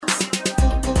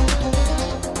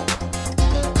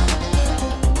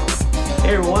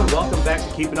Hey everyone, welcome back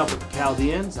to Keeping Up with the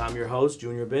Chaldeans. I'm your host,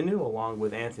 Junior Bindu, along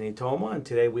with Anthony Toma, and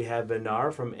today we have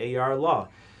Benar from AR Law.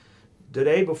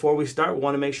 Today, before we start, we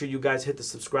want to make sure you guys hit the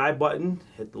subscribe button,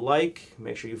 hit the like,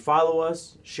 make sure you follow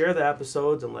us, share the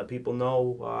episodes, and let people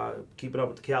know Keeping Up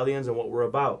with the Chaldeans and what we're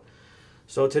about.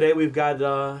 So today we've got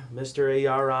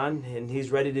Mr. AR on, and he's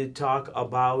ready to talk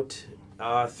about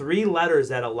 3 letters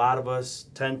that a lot of us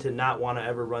tend to not want to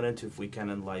ever run into if we can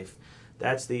in life.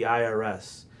 That's the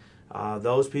IRS.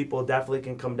 Those people definitely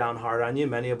can come down hard on you.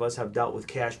 Many of us have dealt with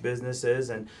cash businesses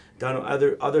and done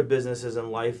other businesses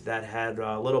in life that had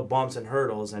little bumps and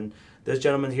hurdles. And this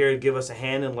gentleman here give us a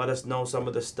hand and let us know some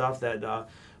of the stuff that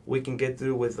we can get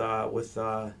through with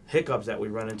hiccups that we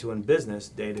run into in business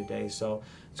day to day. So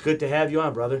it's good to have you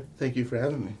on, brother. Thank you for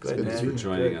having me. Good, Thanks man. for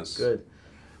joining us. Good.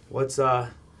 What's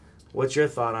your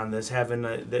thought on this? Having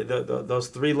those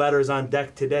 3 letters on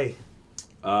deck today.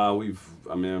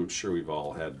 I'm sure we've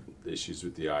all had issues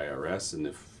with the IRS, and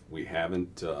if we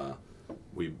haven't,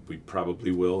 we probably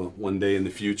will one day in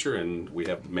the future, and we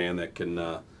have a man that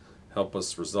can help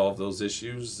us resolve those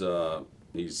issues.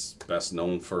 He's best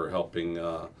known for helping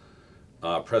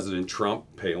President Trump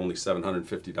pay only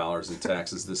 $750 in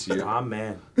taxes this year. Ah,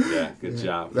 man. Yeah, good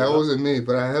job. That wasn't me,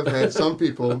 but I have had some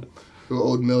people who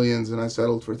owed millions, and I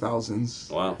settled for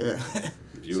thousands. Wow. Yeah.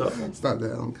 Beautiful. It's not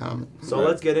that uncommon. So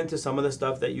let's get into some of the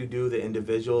stuff that you do, the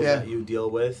individuals that you deal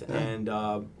with, and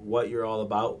what you're all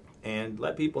about, and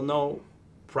let people know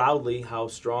proudly how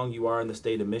strong you are in the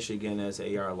state of Michigan as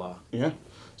AR Law. Yeah.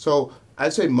 So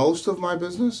I'd say most of my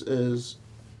business is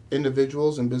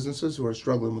individuals and businesses who are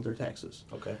struggling with their taxes.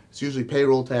 Okay. It's usually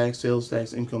payroll tax, sales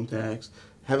tax, income tax,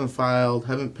 haven't filed,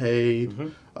 haven't paid.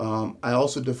 Mm-hmm. I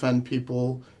also defend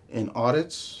people in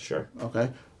audits. Sure.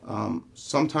 Okay.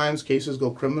 Sometimes cases go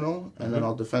criminal, and then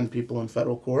I'll defend people in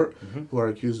federal court who are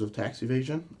accused of tax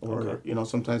evasion, or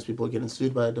sometimes people are getting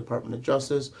sued by the Department of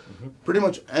Justice. Pretty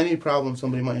much any problem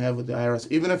somebody might have with the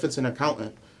IRS, even if it's an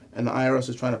accountant and the IRS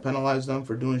is trying to penalize them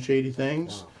for doing shady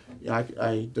things,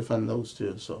 I defend those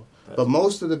too. So, but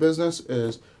most of the business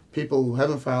is people who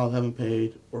haven't filed, haven't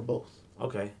paid, or both.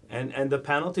 Okay, and the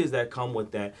penalties that come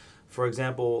with that. For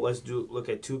example, let's look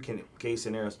at 2 case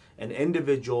scenarios. An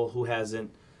individual who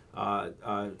hasn't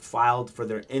filed for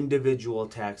their individual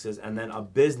taxes, and then a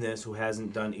business who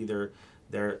hasn't done either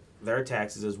their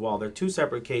taxes as well. They're 2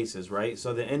 separate cases, right?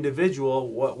 So the individual,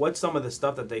 what's some of the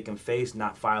stuff that they can face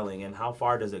not filing, and how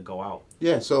far does it go out?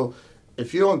 Yeah, so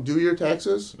if you don't do your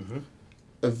taxes,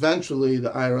 eventually the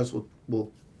IRS will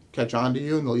catch on to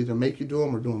you, and they'll either make you do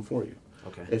them or do them for you.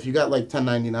 Okay. If you got like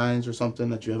 1099s or something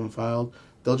that you haven't filed,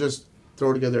 they'll just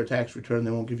throw together a tax return.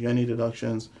 They won't give you any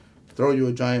deductions, throw you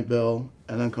a giant bill,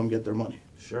 and then come get their money.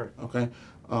 Sure. Okay?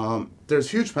 There's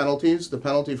huge penalties. The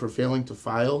penalty for failing to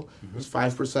file is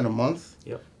 5% a month,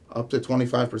 up to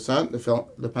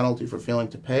 25%. The penalty for failing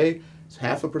to pay is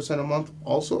 0.5% a month,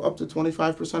 also up to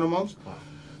 25% a month. Wow.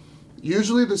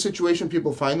 Usually the situation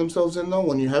people find themselves in, though,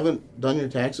 when you haven't done your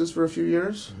taxes for a few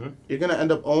years, you're going to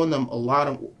end up owing them a lot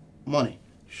of money.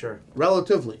 Sure.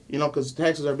 Relatively, because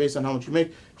taxes are based on how much you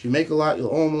make. If you make a lot,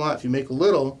 you'll owe them a lot. If you make a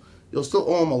little, you'll still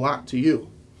owe them a lot to you.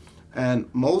 And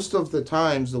most of the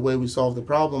times, the way we solve the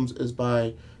problems is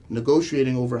by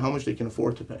negotiating over how much they can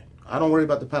afford to pay. I don't worry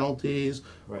about the penalties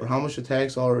or how much the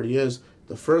tax already is.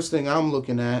 The first thing I'm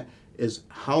looking at is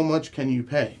how much can you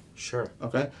pay. Sure.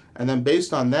 Okay? And then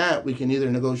based on that, we can either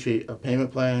negotiate a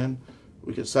payment plan,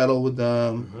 we can settle with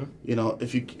them.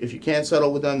 If you can't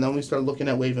settle with them, then we start looking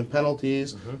at waiving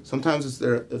penalties. Sometimes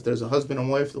if there's a husband and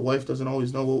wife, the wife doesn't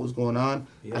always know what was going on.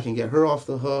 I can get her off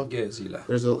the hook. Yeah, Zila.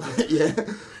 There's a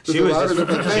She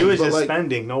was just like,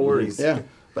 spending, no worries. Yeah,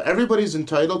 but everybody's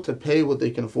entitled to pay what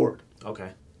they can afford. Okay.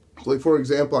 Like, for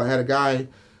example, I had a guy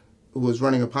who was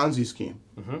running a Ponzi scheme.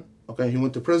 Okay, he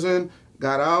went to prison,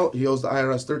 got out, he owes the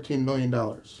IRS $13 million.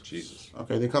 Jesus.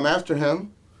 Okay, they come after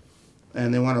him,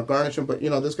 and they want to garnish him, but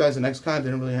this guy's an ex-con,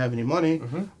 didn't really have any money.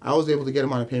 I was able to get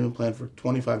him on a payment plan for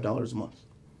 $25 a month.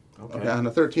 Okay, on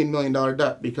a $13 million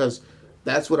debt, because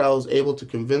that's what I was able to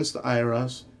convince the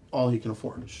IRS all he can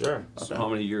afford. Sure. So how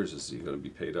many years is he going to be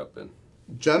paid up in?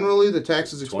 Generally, the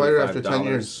taxes expire after 10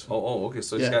 years. Oh, okay.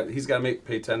 So he's got to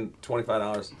pay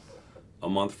 $25 a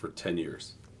month for 10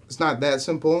 years. It's not that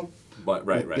simple. But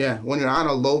right. Yeah, when you're on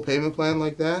a low payment plan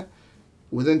like that,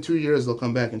 within 2 years they'll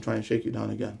come back and try and shake you down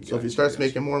again. So if he starts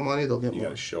making more money, they'll get more. You got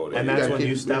to show it. And that's when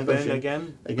you step in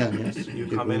again? Again, yes. You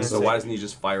come in and So say, why doesn't he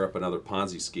just fire up another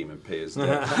Ponzi scheme and pay his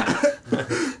debt?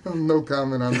 No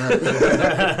comment on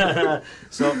that.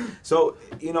 So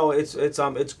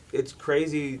it's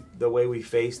crazy the way we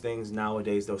face things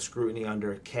nowadays. Though scrutiny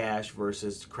under cash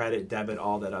versus credit, debit,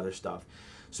 all that other stuff.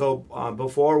 So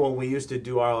before, when we used to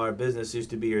do all our business, it used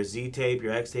to be your Z tape,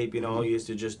 your X tape. You know, you used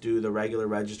to just do the regular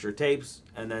register tapes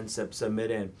and then submit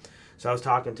in. So I was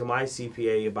talking to my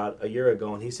CPA about a year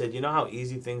ago, and he said, you know how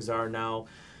easy things are now,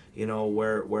 you know,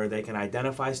 where they can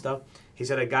identify stuff. He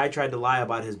said a guy tried to lie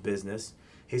about his business.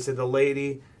 He said the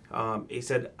lady. He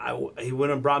said he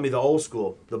went and brought me the old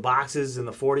school, the boxes and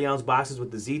the 40-ounce boxes with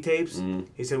the Z tapes.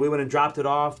 He said we went and dropped it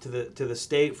off to the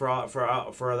state for the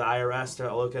IRS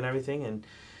to look at everything, and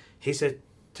he said it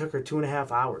took her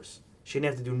 2.5 hours. She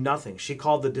didn't have to do nothing. She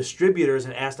called the distributors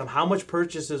and asked them how much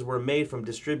purchases were made from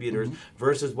distributors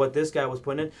versus what this guy was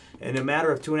putting in. In a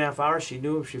matter of 2.5 hours, she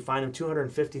knew if she fined him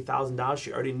 $250,000.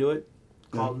 She already knew it.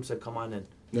 Called him, said, "Come on in."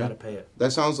 Yeah. Gotta pay it.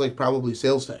 That sounds like probably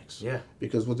sales tax. Yeah.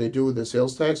 Because what they do with the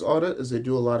sales tax audit is they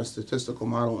do a lot of statistical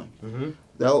modeling. Mm-hmm.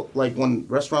 They'll, like when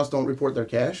restaurants don't report their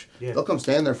cash, they'll come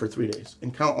stand there for 3 days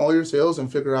and count all your sales and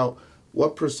figure out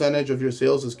what percentage of your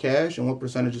sales is cash and what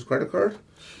percentage is credit card.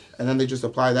 And then they just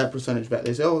apply that percentage back.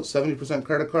 They say, oh, 70%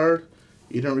 credit card.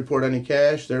 You didn't report any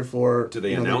cash, therefore. Do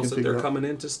they announce that they're coming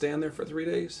in to stand there for 3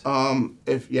 days?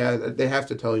 They have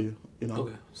to tell you. You know.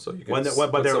 Okay, so you can. But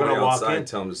they're going to walk in.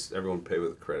 Tell them just everyone pay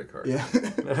with a credit card. Yeah.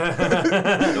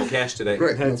 No cash today.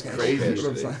 Right. That's No crazy.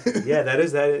 today. Yeah, that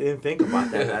is. I didn't think about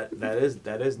that.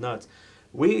 That is nuts.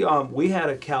 We had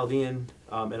a Chaldean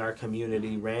in our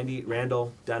community,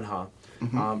 Randall Denha.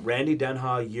 Randy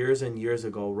Denha years and years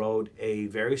ago wrote a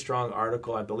very strong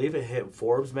article. I believe it hit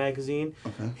Forbes magazine.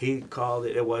 Okay. He called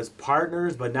it was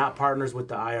partners, but not partners with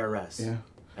the IRS. Yeah.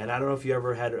 And I don't know if you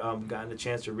ever had gotten a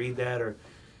chance to read that or.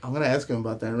 I'm gonna ask him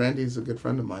about that. Randy's a good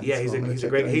friend of mine. Yeah, so he's a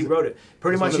great. He wrote it.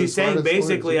 Pretty much, he's saying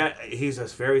basically, he's a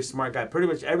very smart guy. Pretty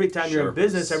much every time you're in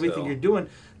business, everything you're doing,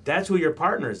 that's who your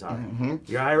partners are.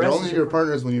 Your IRS. You're only your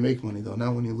partners when you make money, though,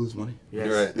 not when you lose money. Yes.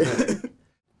 You're right.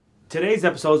 Today's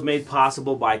episode is made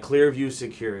possible by Clearview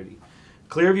Security.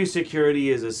 Clearview Security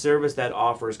is a service that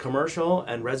offers commercial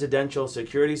and residential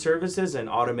security services and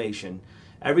automation.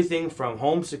 Everything from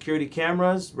home security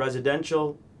cameras,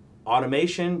 residential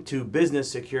automation, to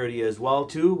business security as well,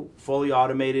 too, fully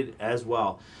automated as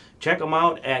well. Check them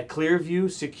out at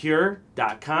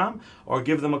clearviewsecure.com or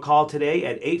give them a call today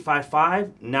at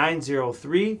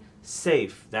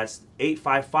 855-903-SAFE. That's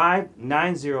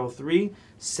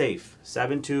 855-903-SAFE,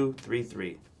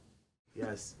 7233.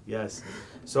 Yes.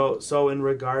 So in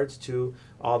regards to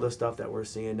all the stuff that we're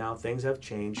seeing now, things have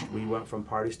changed. We went from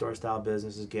party store style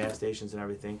businesses, gas stations and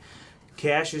everything.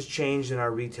 Cash has changed in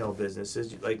our retail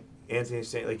businesses. Like Anthony's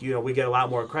saying, like, you know, we get a lot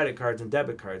more credit cards and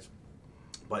debit cards.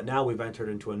 But now we've entered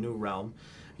into a new realm.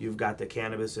 You've got the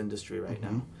cannabis industry right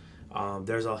now.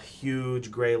 There's a huge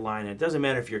gray line. It doesn't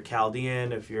matter if you're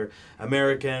Chaldean, if you're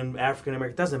American, African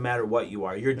American. It doesn't matter what you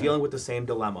are. You're dealing with the same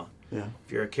dilemma. Yeah.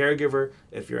 If you're a caregiver,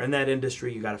 if you're in that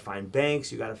industry, you got to find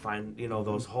banks. You got to find, you know,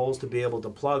 those holes to be able to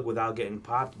plug without getting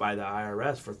popped by the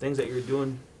IRS for things that you're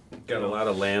doing. Got a lot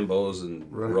of Lambos and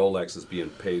Rolexes being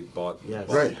paid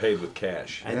with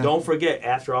cash. And don't forget,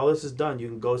 after all this is done, you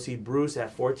can go see Bruce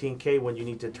at 14K when you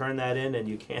need to turn that in and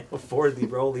you can't afford the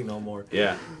Rollie no more.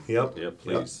 Yeah. Yep. Yeah,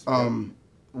 please.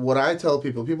 What I tell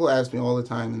people ask me all the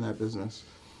time in that business.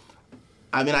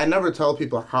 I mean, I never tell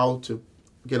people how to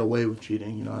get away with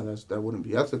cheating. You know, that wouldn't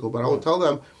be ethical. But I will tell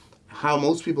them how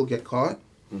most people get caught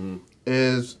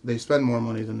is they spend more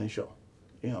money than they show.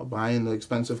 You know, buying the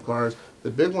expensive cars.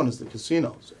 The big one is the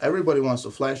casinos. Everybody wants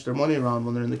to flash their money around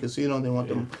when they're in the casino. They want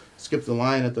them to skip the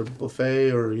line at the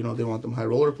buffet, or, you know, they want them high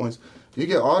roller points. You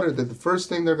get audited, the first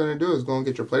thing they're going to do is go and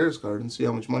get your player's card and see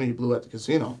how much money you blew at the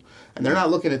casino. And they're not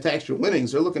looking to tax your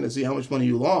winnings. They're looking to see how much money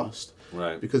you lost.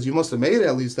 Right. Because you must have made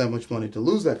at least that much money to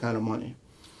lose that kind of money.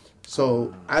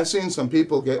 So I've seen some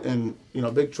people get in, you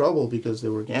know, big trouble because they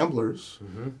were gamblers,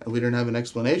 and we didn't have an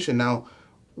explanation. Now,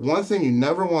 one thing you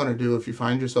never want to do if you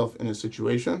find yourself in a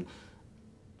situation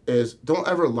is don't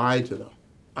ever lie to them.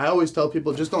 I always tell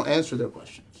people, just don't answer their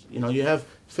questions. You know, you have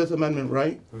Fifth Amendment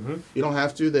right. You don't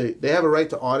have to. They have a right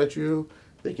to audit you.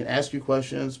 They can ask you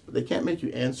questions, but they can't make you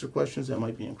answer questions that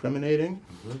might be incriminating,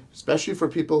 especially for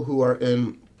people who are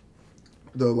in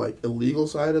the, like, illegal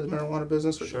side of the marijuana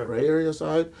business or the gray area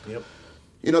side. Yep.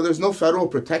 You know, there's no federal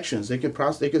protections. They could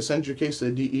send your case to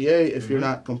the DEA if you're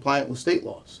not compliant with state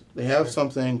laws. They have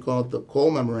something called the Cole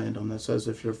Memorandum that says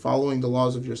if you're following the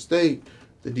laws of your state,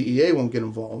 the DEA won't get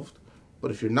involved.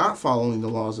 But if you're not following the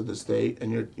laws of the state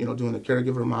and you're, you know, doing a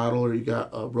caregiver model, or you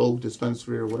got a rogue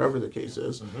dispensary or whatever the case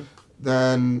is,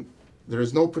 then there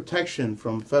is no protection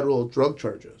from federal drug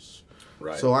charges.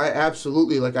 Right. So I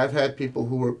absolutely, like, I've had people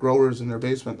who were growers in their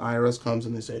basement. IRS comes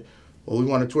and they say, well, we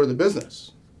want to tour the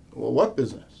business. Well, what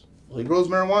business? Well, he grows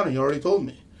marijuana. You already told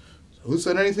me. So who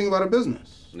said anything about a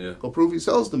business? Yeah. Go prove he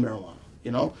sells the marijuana.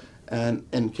 you know. And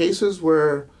in cases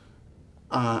where,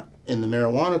 in the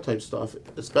marijuana type stuff,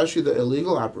 especially the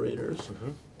illegal operators,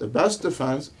 the best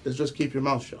defense is just keep your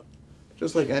mouth shut,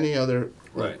 just like any other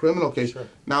Right. criminal case. Sure.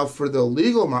 Now, for the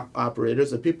legal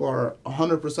operators, the people are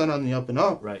 100% on the up and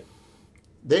up. Right.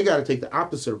 They got to take the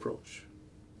opposite approach.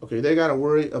 Okay, they got to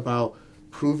worry about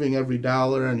proving every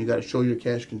dollar, and you got to show your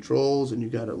cash controls, and you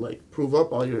got to like prove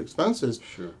up all your expenses.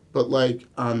 Sure. But like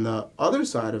on the other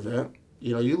side of it,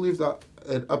 you know, you leave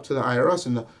it up to the IRS,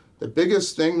 and the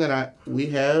biggest thing that we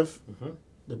have,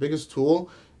 the biggest tool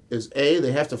is A,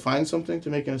 they have to find something to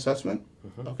make an assessment.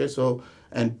 Okay, so,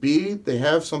 and B, they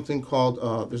have something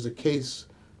called, there's a case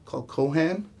called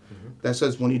Cohan that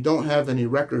says when you don't have any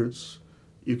records,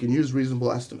 you can use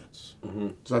reasonable estimates.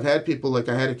 So I've had people, like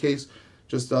I had a case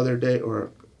just the other day,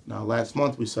 or now last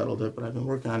month we settled it, but I've been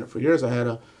working on it for years. I had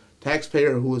a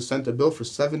taxpayer who was sent a bill for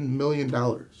 $7 million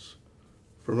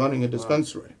for running a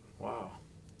dispensary. Wow.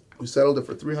 We settled it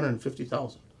for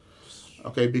 $350,000.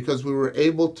 Okay, because we were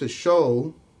able to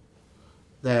show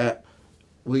that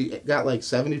we got like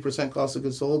 70% cost of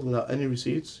goods sold without any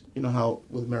receipts. You know how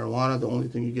with marijuana, the only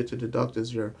thing you get to deduct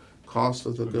is your cost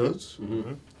of the goods.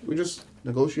 We just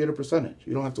negotiate a percentage.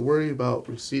 You don't have to worry about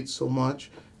receipts so much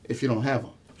if you don't have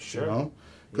them. Sure. You know,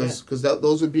 because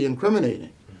those would be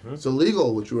incriminating. It's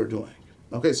illegal what you are doing.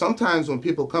 Okay, sometimes when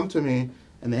people come to me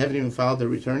and they haven't even filed their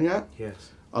return yet,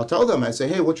 Yes. I'll tell them, I say,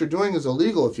 hey, what you're doing is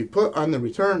illegal. If you put on the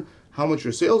return how much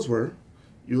your sales were,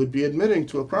 you would be admitting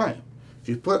to a crime. If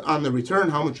you put on the return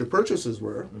how much your purchases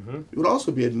were, you would also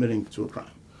be admitting to a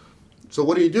crime. So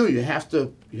what do? You have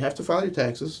to file your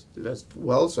taxes. That's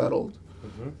well settled.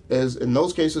 As in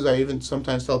those cases, I even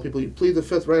sometimes tell people you plead the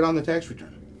fifth right on the tax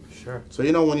return. Sure. So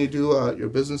you know when you do your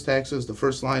business taxes, the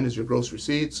first line is your gross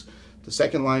receipts, the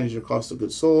second line is your cost of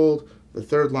goods sold, the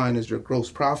third line is your gross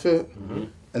profit,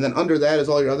 and then under that is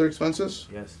all your other expenses.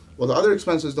 Yes. Well, the other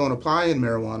expenses don't apply in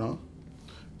marijuana.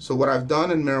 So what I've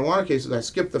done in marijuana cases, I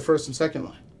skip the first and second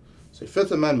line. Say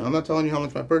Fifth Amendment, I'm not telling you how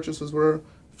much my purchases were.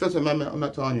 Fifth Amendment, I'm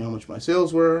not telling you how much my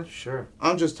sales were. Sure.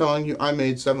 I'm just telling you I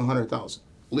made $700,000.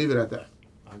 Leave it at that.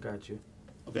 I got you.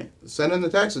 Okay, send in the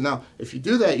taxes. Now, if you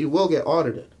do that, you will get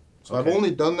audited. So I've Okay.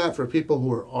 only done that for people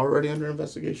who are already under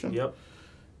investigation. Yep.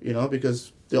 You know,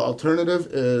 because the alternative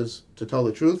is to tell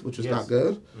the truth, which is Yes. not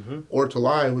good, or to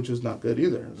lie, which is not good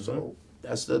either. So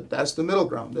that's the middle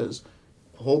ground, is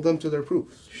hold them to their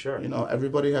proofs. Sure. You know,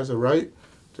 everybody has a right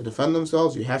to defend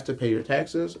themselves. You have to pay your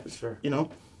taxes. Sure. You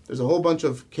know, there's a whole bunch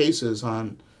of cases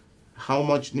on how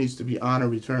much needs to be on a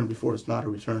return before it's not a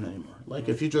return anymore. Like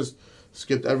if you just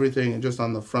skipped everything and just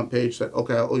on the front page said,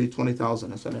 okay, I owe you $20,000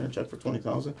 and send in a check for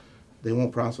 $20,000, they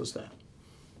won't process that.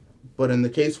 But in the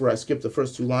case where I skip the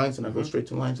first two lines and I go straight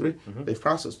to line 3, they've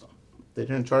processed them. They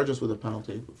didn't charge us with a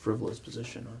penalty, frivolous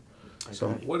position, or so.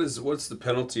 What's the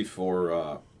penalty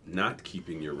for not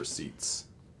keeping your receipts?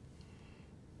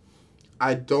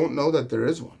 I don't know that there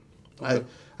is one. Okay.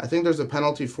 I think there's a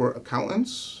penalty for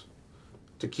accountants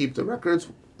to keep the records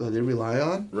that they rely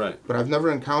on. Right. But I've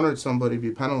never encountered somebody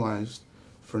be penalized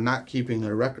for not keeping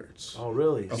their records. Oh,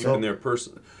 really?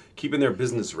 Keeping their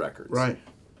business records. Right.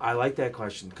 I like that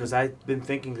question because I've been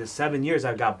thinking the 7 years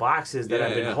I've got boxes that Yeah,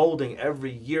 I've been yeah. holding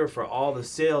every year for all the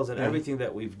sales and everything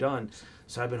that we've done.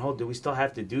 So I've been holding. Do we still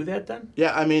have to do that then?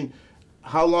 Yeah, I mean,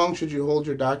 how long should you hold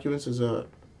your documents?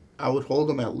 I would hold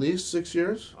them at least 6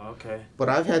 years. Okay. But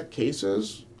I've had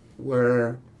cases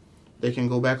where they can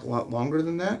go back a lot longer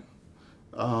than that.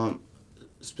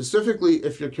 Specifically,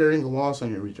 if you're carrying a loss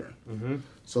on your return.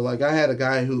 So, like, I had a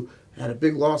guy who had a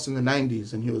big loss in the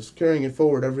 90s, and he was carrying it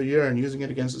forward every year and using it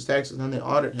against his taxes. And then they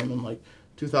audit him in like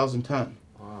 2010.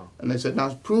 Wow. And they said,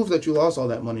 now prove that you lost all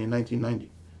that money in 1990,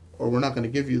 or we're not going to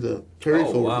give you the carry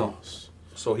forward wow. loss.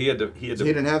 So he had to. He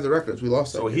didn't have the records. We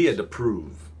lost that. So he had to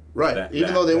prove. Right.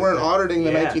 Even though they weren't auditing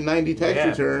the Yeah. 1990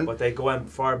 tax return, But they go in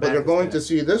far back. but you're as going that. to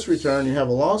see this return, you have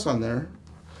a loss on there.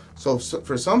 So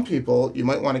for some people, you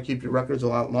might want to keep your records a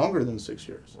lot longer than 6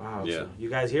 years. Wow. Yeah. So you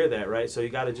guys hear that, right? So you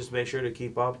got to just make sure to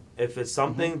keep up. If it's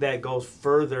something Mm-hmm. that goes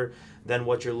further than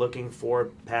what you're looking for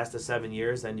past the 7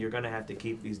 years, then you're going to have to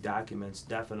keep these documents,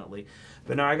 definitely.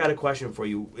 But now I got a question for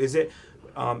you. Is it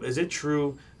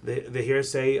true, the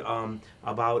hearsay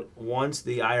about once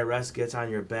the IRS gets on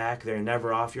your back, they're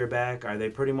never off your back? Are they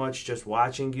pretty much just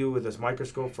watching you with this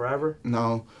microscope forever?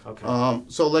 No. Okay.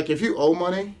 So like if you owe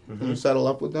money and you settle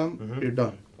up with them, you're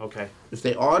done. Okay. If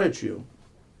they audit you,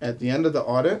 at the end of the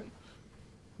audit,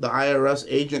 the IRS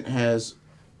agent has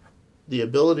the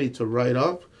ability to write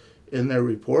up in their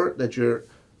report that your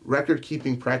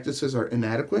record-keeping practices are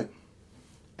inadequate.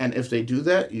 And if they do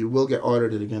that, you will get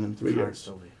audited again in 3 years.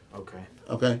 Constantly. Okay.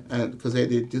 Okay, and because they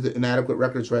do the inadequate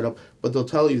records write up, but they'll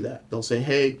tell you that. They'll say,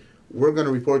 hey, we're going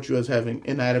to report you as having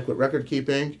inadequate record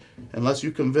keeping unless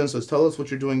you convince us, tell us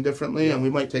what you're doing differently, and we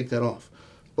might take that off.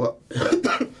 But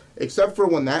except for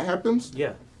when that happens,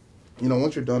 Yeah. you know,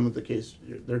 once you're done with the case,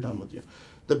 they're done with you.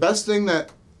 The best thing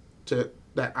that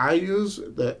I use,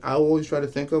 that I always try to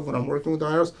think of when I'm working with the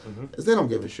IRS, is they don't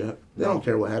give a shit. They don't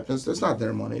care what happens. That's not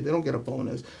their money. They don't get a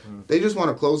bonus. They just want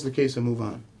to close the case and move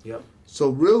on. Yep. So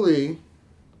really,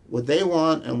 what they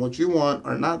want and what you want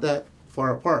are not that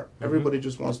far apart. Everybody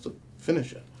just wants to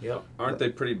finish it. Yep. Aren't they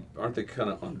kind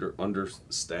of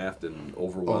understaffed and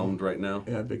overwhelmed right now?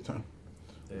 Yeah, big time.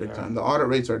 They Big are. time. The audit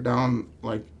rates are down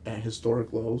like at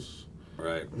historic lows.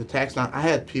 Right. The tax I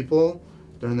had people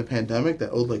during the pandemic that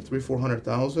owed like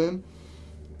 $300,000-400,000,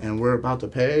 and we're about to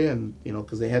pay, and you know,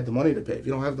 because they had the money to pay. If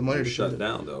you don't have the money They're to shut pay,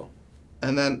 down though.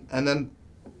 and then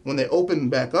when they opened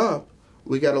back up,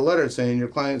 we got a letter saying your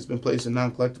client's been placed in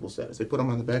non-collectible status. They put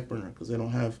them on the back burner because they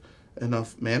don't have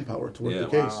enough manpower to work Yeah. the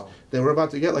case. Wow. They were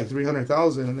about to get like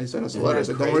 $300,000, and they sent us a Isn't letter. that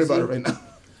Said, "Don't worry about it crazy? right now."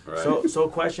 Right. So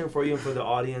question for you and for the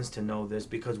audience to know this,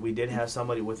 because we did have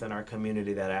somebody within our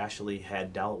community that actually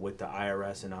had dealt with the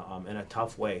IRS in a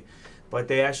tough way, but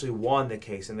they actually won the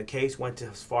case, and the case went to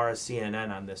as far as CNN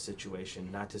on this situation.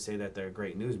 Not to say that they're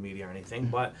great news media or anything,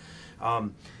 but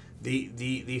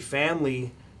the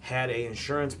family had a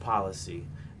insurance policy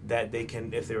that they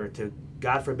can, if they were to,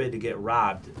 God forbid, to get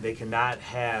robbed, they can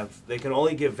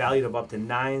only get valued of up to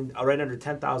right under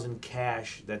 10,000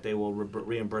 cash that they will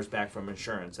reimburse back from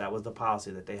insurance. That was the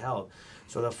policy that they held.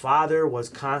 So the father was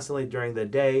constantly during the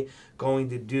day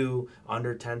going to do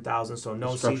under 10,000, so no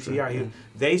CTR.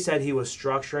 They said he was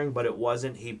structuring, but it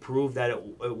wasn't. He proved that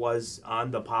it was on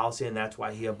the policy, and that's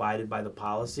why he abided by the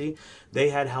policy. They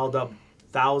had held up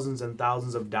thousands and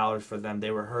thousands of dollars for them.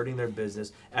 They were hurting their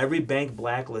business. Every bank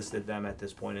blacklisted them at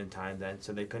this point in time then,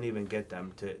 so they couldn't even get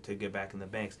them to get back in the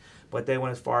banks. But they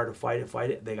went as far to fight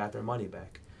it, they got their money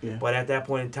back. Yeah. But at that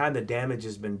point in time, the damage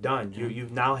has been done.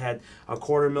 You've now had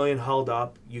 $250,000 held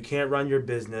up. You can't run your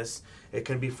business. It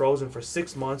can be frozen for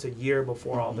 6 months, a year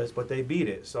before all this, but they beat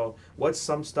it. So what's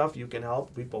some stuff you can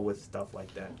help people with stuff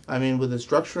like that? I mean, with a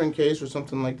structuring case or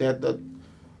something like that,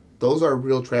 those are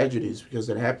real tragedies because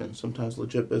it happens. Sometimes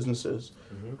legit businesses,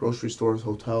 grocery stores,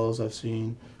 hotels, I've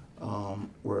seen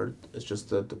where it's just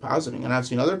the depositing. And I've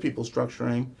seen other people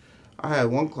structuring. I had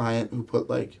one client who put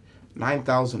like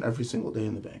 $9,000 every single day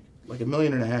in the bank, like $1.5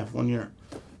 million 1 year.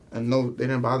 And no, they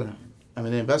didn't bother him. I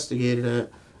mean, they investigated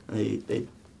it. And they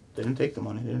didn't take the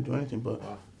money. They didn't do anything. But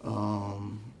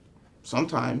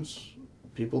sometimes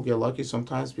people get lucky.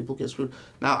 Sometimes people get screwed.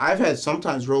 Now, I've had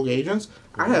sometimes rogue agents.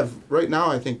 I have right now,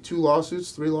 I think, 3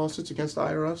 lawsuits against the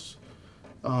IRS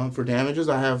for damages.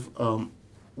 I have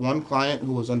one client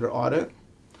who was under audit.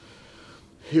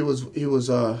 He was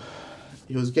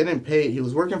getting paid. He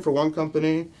was working for one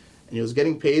company, and he was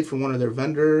getting paid from one of their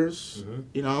vendors.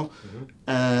 You know,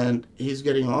 and he's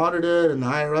getting audited, and the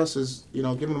IRS is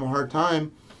giving him a hard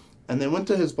time. And they went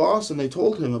to his boss and they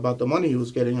told him about the money he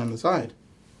was getting on the side.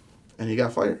 And he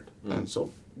got fired. And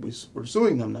so we're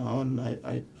suing them now, and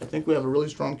I think we have a really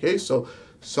strong case. So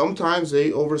sometimes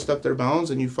they overstep their bounds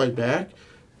and you fight back,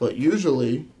 but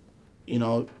usually,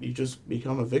 you just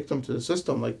become a victim to the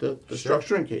system, like the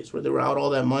structuring case where they were out all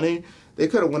that money. They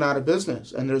could have went out of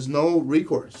business, and there's no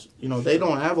recourse. They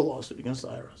don't have a lawsuit against the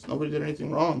IRS. Nobody did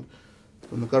anything wrong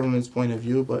from the government's point of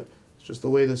view, but it's just the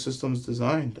way the system's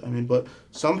designed. I mean, but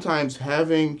sometimes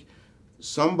having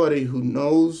somebody who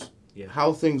knows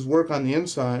how things work on the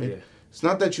inside. It's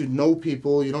not that you know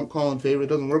people, you don't call in favor. It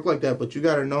doesn't work like that. But you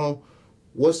got to know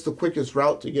what's the quickest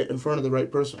route to get in front of the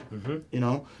right person.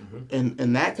 And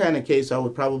in that kind of case, I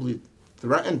would probably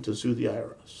threaten to sue the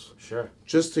IRS. Sure.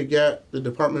 Just to get the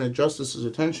Department of Justice's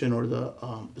attention or the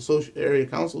area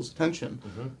council's attention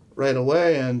right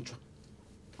away, and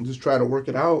just try to work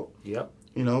it out. Yep.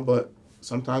 But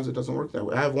sometimes it doesn't work that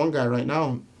way. I have one guy right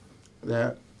now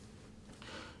that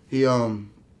he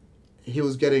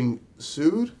was getting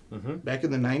sued back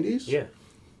in the 90s. Yeah.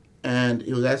 And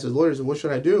he was asked his lawyer, said, what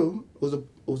should I do? It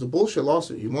was a bullshit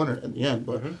lawsuit. He won it at the end.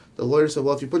 But the lawyer said,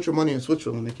 well, if you put your money in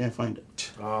Switzerland, they can't find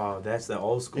it. Oh, that's the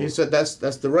old school. And he said, that's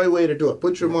the right way to do it.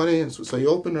 Put your money in. So you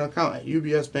open an account at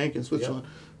UBS Bank in Switzerland.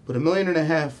 Put $1.5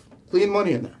 million clean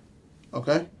money in there.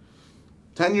 Okay?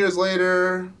 10 years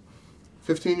later,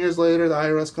 15 years later, the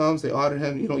IRS comes. They audit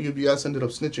him. UBS ended up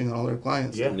snitching on all their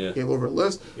clients. Yeah. They gave over a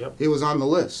list. Yep. He was on the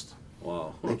list.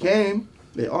 Wow. They came,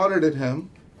 they audited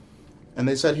him, and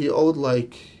they said he owed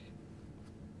like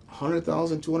 $100,000,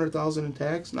 $200,000 in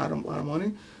tax, not a lot of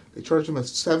money. They charged him a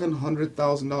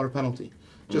 $700,000 penalty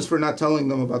just for not telling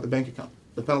them about the bank account.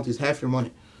 The penalty is half your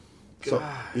money. So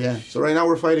Gosh. yeah, so right now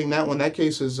we're fighting that one. That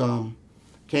case is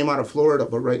came out of Florida,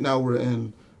 but right now we're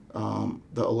in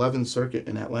the 11th Circuit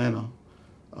in Atlanta.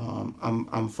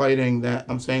 I'm fighting that.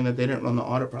 I'm saying that they didn't run the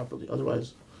audit properly.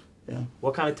 Otherwise, yeah.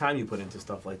 What kind of time you put into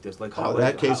stuff like this? Like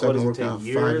That case I've been working on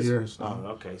 5 years Oh,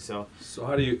 now. okay. So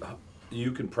So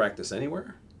you can practice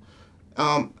anywhere?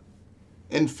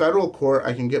 In federal court,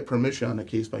 I can get permission on a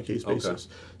case-by-case basis.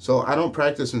 So I don't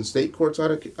practice in state courts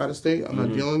out of state. I'm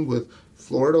not dealing with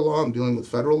Florida law. I'm dealing with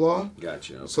federal law.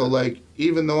 Gotcha. Okay. So, like,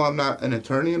 even though I'm not an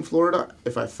attorney in Florida,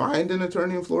 if I find an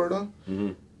attorney in Florida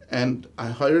and I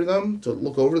hire them to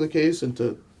look over the case and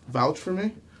to vouch for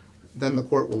me, then the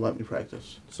court will let me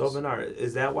practice. So, Bernard,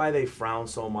 is that why they frown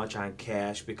so much on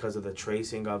cash, because of the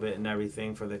tracing of it and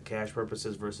everything for the cash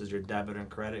purposes versus your debit and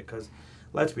credit? Because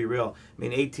let's be real. I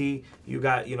mean, AT, you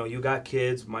got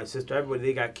kids. My sister, everybody,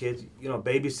 they got kids.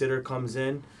 Babysitter comes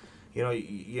in.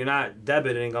 You're not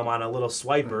debiting them on a little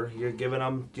swiper. You're giving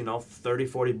them,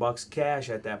 $30-$40 cash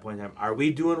at that point in time. Are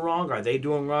we doing wrong? Are they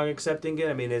doing wrong accepting it?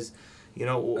 I mean, that's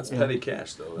petty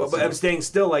cash, though. But I'm staying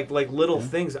still, like little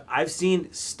things. I've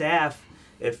seen staff,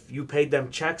 if you paid them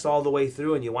checks all the way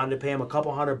through and you wanted to pay them a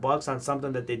couple $100 on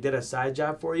something that they did a side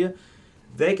job for you,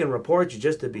 they can report you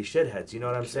just to be shitheads. You know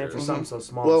what I'm saying? For something so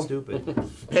small and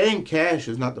stupid. Paying cash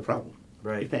is not the problem.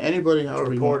 Right. You pay anybody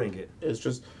however you want. Reporting it. It's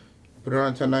just put it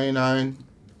on 1099.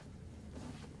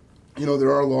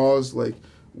 There are laws like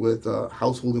with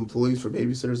household employees for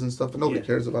babysitters and stuff, but nobody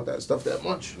cares about that stuff that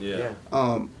much. Yeah.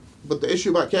 But the issue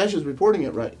about cash is reporting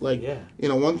it right. Like,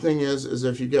 one thing is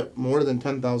if you get more than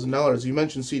 $10,000, you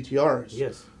mentioned CTRs.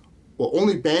 Yes. Well,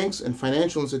 only banks and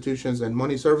financial institutions and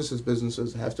money services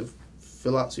businesses have to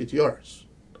fill out CTRs.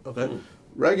 Okay?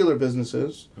 Regular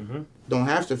businesses don't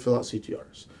have to fill out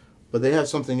CTRs. But they have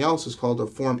something else. It's called a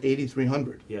Form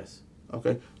 8300. Yes.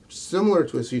 Okay? Similar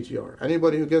to a CTR.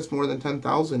 Anybody who gets more than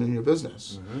 $10,000 in your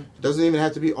business, it doesn't even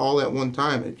have to be all at one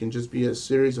time. It can just be a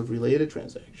series of related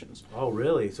transactions. Oh,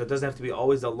 really? So it doesn't have to be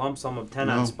always a lump sum of 10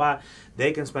 on spot.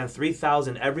 They can spend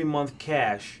 $3,000 every month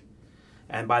cash,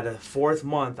 and by the fourth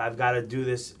month, I've got to do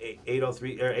this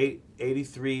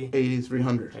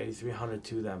 8,300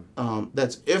 to them.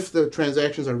 That's if the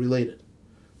transactions are related.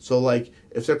 So, like,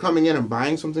 if they're coming in and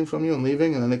buying something from you and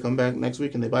leaving, and then they come back next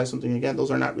week and they buy something again,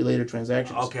 those are not related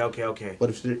transactions. Okay.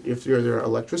 But if you're their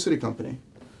electricity company,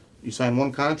 you sign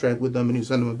one contract with them and you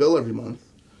send them a bill every month.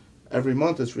 Every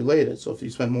month it's related. So if you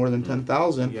spend more than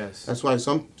 $10,000, that's why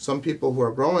some people who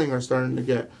are growing are starting to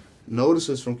get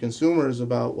notices from consumers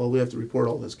about, well, we have to report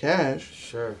all this cash.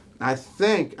 Sure. I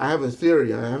have a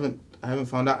theory. I haven't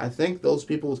found out. I think those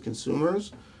people with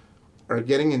consumers are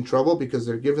getting in trouble because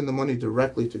they're giving the money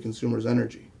directly to Consumers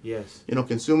Energy. Yes.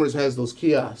 Consumers has those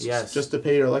kiosks just to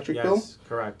pay your electric bill. Yes,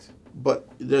 correct. But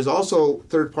there's also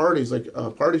third parties, like a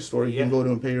party store you can go to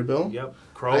and pay your bill. Yep.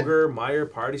 Kroger,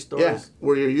 Meijer, party stores. Yeah,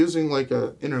 where you're using like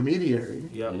a intermediary.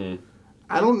 Yep.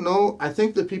 I don't know. I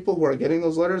think the people who are getting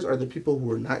those letters are the people who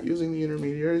are not using the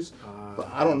intermediaries. But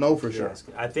I don't know for sure.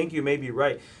 I think you may be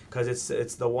right, because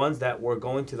it's the ones that were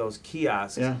going to those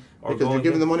kiosks. Yeah, because they're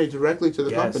giving the money directly to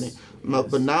the company. Yes.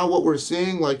 But now what we're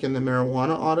seeing, like in the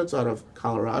marijuana audits out of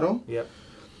Colorado. Yep.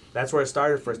 That's where it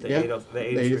started first. The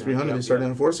 8300. They started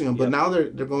enforcing them, but now they're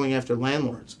going after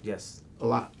landlords. Yes. A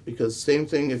lot, because same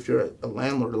thing. If you're a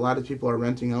landlord, a lot of people are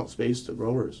renting out space to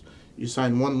growers. You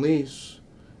sign one lease.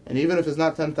 And even if it's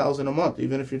not $10,000 a month,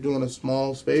 even if you're doing a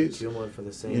small space, cumulative for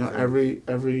the same thing. every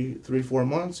 3-4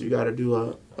 months you got to do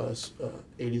a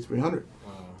 8,300.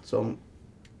 Wow. So,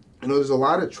 there's a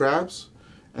lot of traps,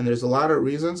 and there's a lot of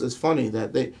reasons. It's funny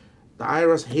that the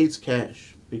IRS hates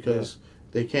cash because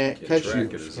they can't catch you.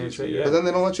 But then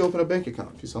they don't let you open a bank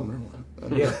account if you sell marijuana.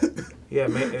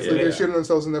 So they're shooting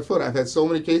themselves in the foot. I've had so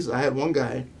many cases. I had one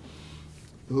guy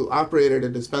who operated a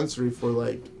dispensary for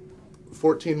like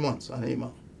 14 months on 8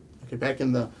 months. Back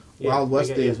in the Wild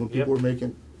West days when people were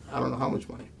making, I don't know how much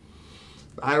money.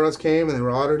 The IRS came and they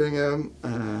were auditing him,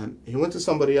 and he went to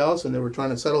somebody else and they were trying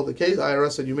to settle the case. The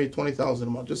IRS said, you made $20,000 a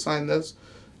month. Just sign this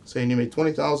saying you made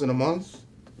 $20,000 a month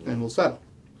and we'll settle.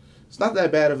 It's not that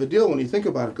bad of a deal when you think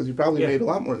about it, because you probably made a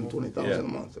lot more than $20,000 a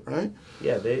month, right?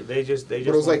 Yeah, they just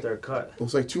want their cut. It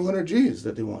was like 200 G's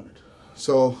that they wanted.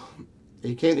 So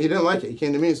he didn't like it. He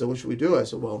came to me and said, what should we do? I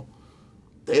said, well,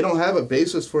 they don't have a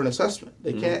basis for an assessment.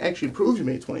 They can't actually prove you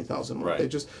made $20,000 a month. Right. They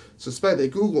just suspect. They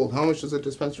Googled how much does a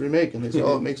dispensary make, and they say,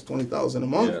 oh, it makes $20,000 a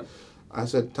month. Yeah. I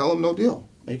said, tell them no deal.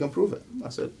 Make them prove it. I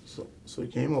said, so he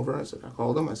came over. I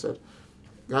called him. I said,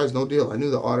 guys, no deal. I knew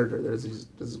the auditor. There's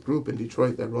this group in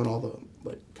Detroit that run all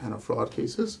the kind of fraud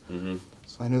cases.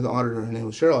 So I knew the auditor. Her name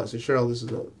was Cheryl. I said, Cheryl, this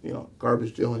is a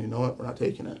garbage deal, and you know it. We're not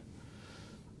taking it.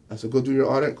 I said, go do your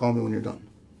audit. Call me when you're done.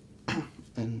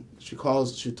 And she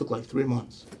calls. She took like 3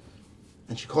 months,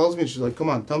 and she calls me and she's like, "Come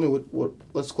on, tell me what.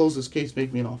 Let's close this case.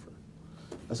 Make me an offer."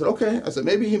 I said, "Okay." I said,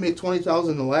 "Maybe he made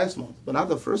 20,000 the last month, but not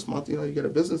the first month. You know, you get a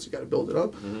business, you got to build it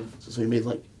up." So he made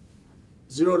like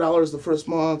 $0 the first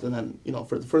month, and then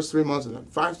for the first 3 months, and then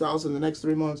 5,000 the next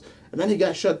 3 months, and then he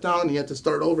got shut down. And he had to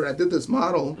start over. I did this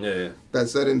model that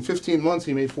said in 15 months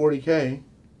he made 40K,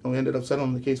 and we ended up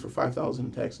settling the case for 5,000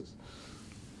 in taxes.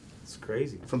 It's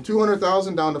crazy. From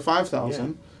 200,000 down to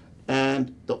 5,000,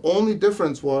 and the only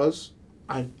difference was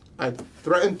I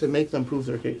threatened to make them prove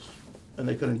their case, and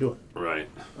they couldn't do it. Right.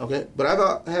 Okay, but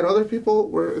I've had other people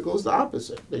where it goes the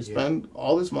opposite. They spend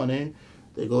all this money,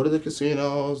 they go to the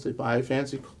casinos, they buy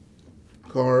fancy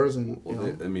cars, and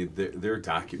they're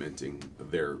documenting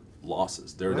their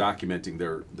losses. They're documenting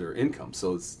their income.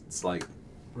 So it's like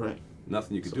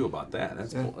nothing you can do about that.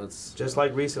 That's just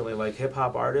like recently, like hip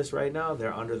hop artists right now,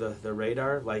 they're under the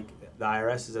radar. Like the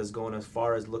IRS is going as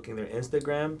far as looking their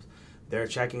Instagrams. They're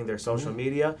checking their social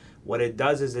media. What it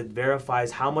does is it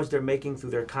verifies how much they're making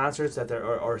through their concerts that they're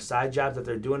or side jobs that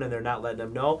they're doing, and they're not letting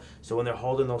them know. So when they're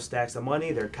holding those stacks of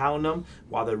money, they're counting them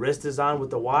while the wrist is on with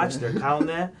the watch. They're counting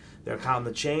that. They're counting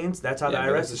the chains. That's how the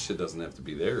IRS. This shit doesn't have to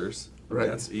be theirs. Right.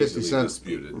 That's 50 easily Cent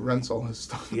disputed. rents all his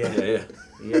stuff. Yeah.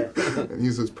 And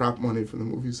uses prop money from the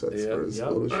movie sets for his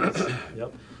photo shoots.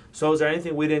 Yep. So is there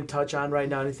anything we didn't touch on right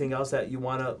now? Anything else that you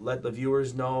want to let the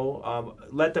viewers know?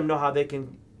 Let them know how they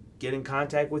can get in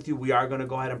contact with you. We are going to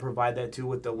go ahead and provide that too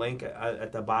with the link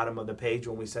at the bottom of the page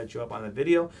when we set you up on the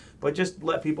video. But just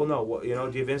let people know. Do you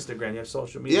have Instagram? Do you have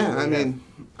social media? Yeah, I mean,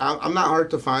 I'm not hard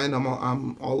to find.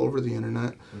 I'm all over the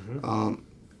internet.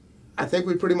 I think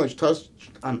we pretty much touched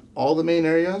on all the main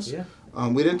areas. Yeah.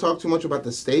 We didn't talk too much about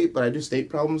the state, but I do state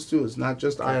problems too. It's not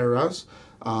just IRS.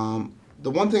 The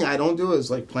one thing I don't do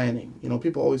is like planning.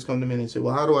 People always come to me and they say,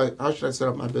 "Well, how should I set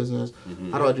up my business?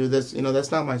 How do I do this?"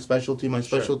 That's not my specialty. My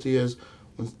specialty is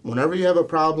whenever you have a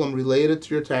problem related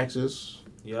to your taxes,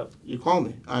 you call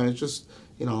me. It's just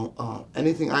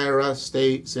anything IRS,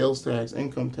 state, sales tax,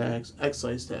 income tax,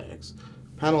 excise tax,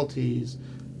 penalties,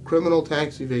 criminal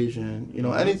tax evasion.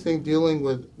 Anything dealing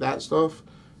with that stuff,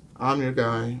 I'm your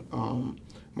guy.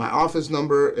 My office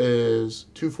number is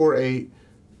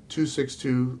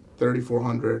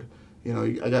 248-262-3400.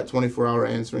 I got 24-hour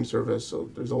answering service, so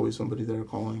there's always somebody there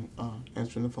calling,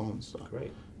 answering the phone. So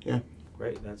great. Yeah.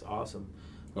 Great. That's awesome.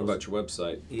 What about your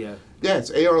website? Yeah,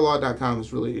 it's arlaw.com.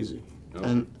 It's really easy. Okay.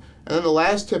 And then the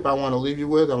last tip I want to leave you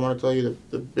with, I want to tell you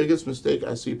that the biggest mistake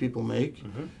I see people make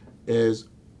is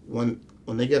when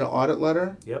they get an audit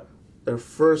letter, their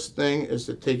first thing is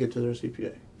to take it to their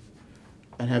CPA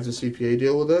and have the CPA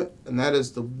deal with it. And that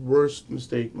is the worst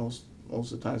mistake most of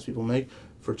the times people make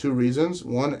for two reasons.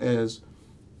 One is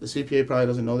the CPA probably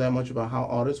doesn't know that much about how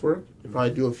audits work. They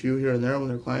probably do a few here and there when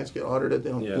their clients get audited.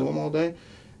 They don't do them all day.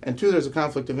 And two, there's a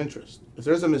conflict of interest. If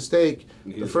there's a mistake,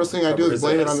 the first thing I do is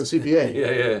blame it on the CPA.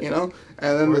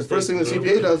 And then the first thing the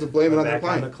CPA does is blame it on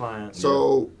the client.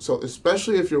 So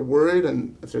especially if you're worried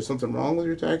and if there's something wrong with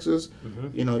your taxes,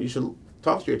 you should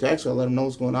talk to your tax lawyer, let them know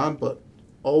what's going on, but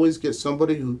always get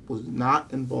somebody who was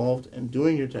not involved in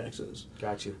doing your taxes.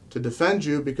 Got you. To defend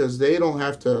you, because they don't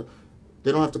have to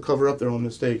cover up their own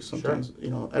mistakes. Sometimes,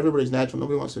 everybody's natural.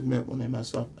 Nobody wants to admit when they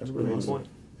mess up. Everybody wants to.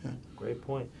 Yeah. Great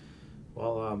point.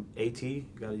 Well, AT, you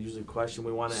got a usually question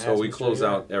we want to ask. So we Mr. close Ayer?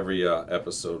 out every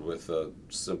episode with a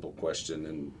simple question,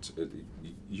 and it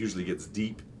usually gets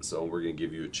deep. So we're going to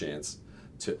give you a chance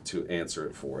to answer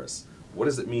it for us. What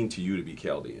does it mean to you to be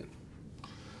Chaldean?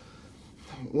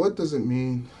 What does it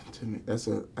mean to me? I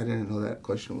didn't know that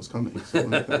question was coming. So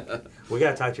we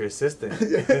gotta talk to your assistant.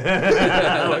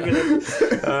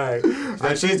 All right.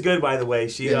 She's good, by the way.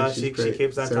 She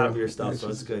keeps on top of your stuff, so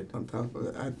it's good. On top of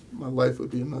it, my life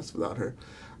would be a mess without her.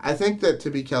 I think that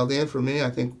to be Chaldean for me, I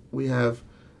think we have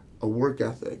a work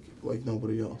ethic like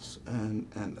nobody else, and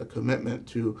a commitment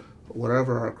to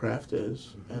whatever our craft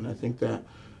is. And I think that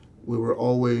we were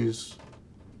always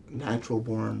natural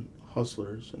born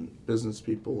hustlers and business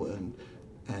people, and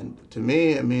to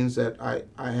me it means that I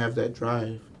have that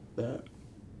drive that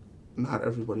not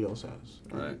everybody else has.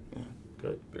 Right. Yeah.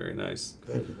 Good. Very nice.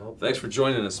 Good. Well, Thanks for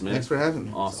joining us, man. Thanks for having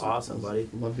me. Awesome, buddy.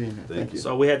 Love being here. Thank you.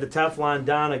 So we had the Teflon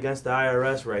Don against the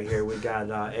IRS right here. We got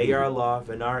AR Law,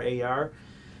 Vinar AR,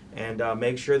 and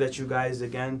make sure that you guys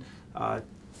again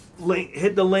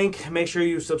hit the link. Make sure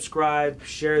you subscribe.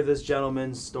 Share this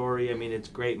gentleman's story. I mean, it's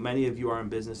great. Many of you are in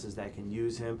businesses that can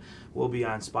use him. We'll be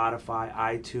on Spotify,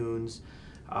 iTunes.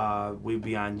 We will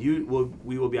be on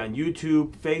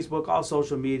YouTube, Facebook, all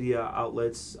social media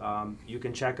outlets. You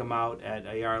can check him out at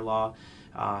AR Law.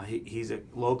 He's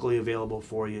locally available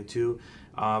for you too.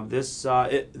 This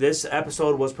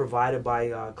episode was provided by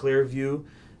Clearview.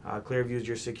 Clearview is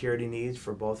your security needs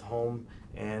for both home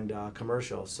and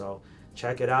commercial. So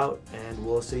check it out, and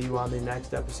we'll see you on the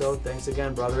next episode. Thanks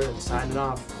again, brother, and signing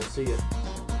off. We'll see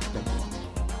you.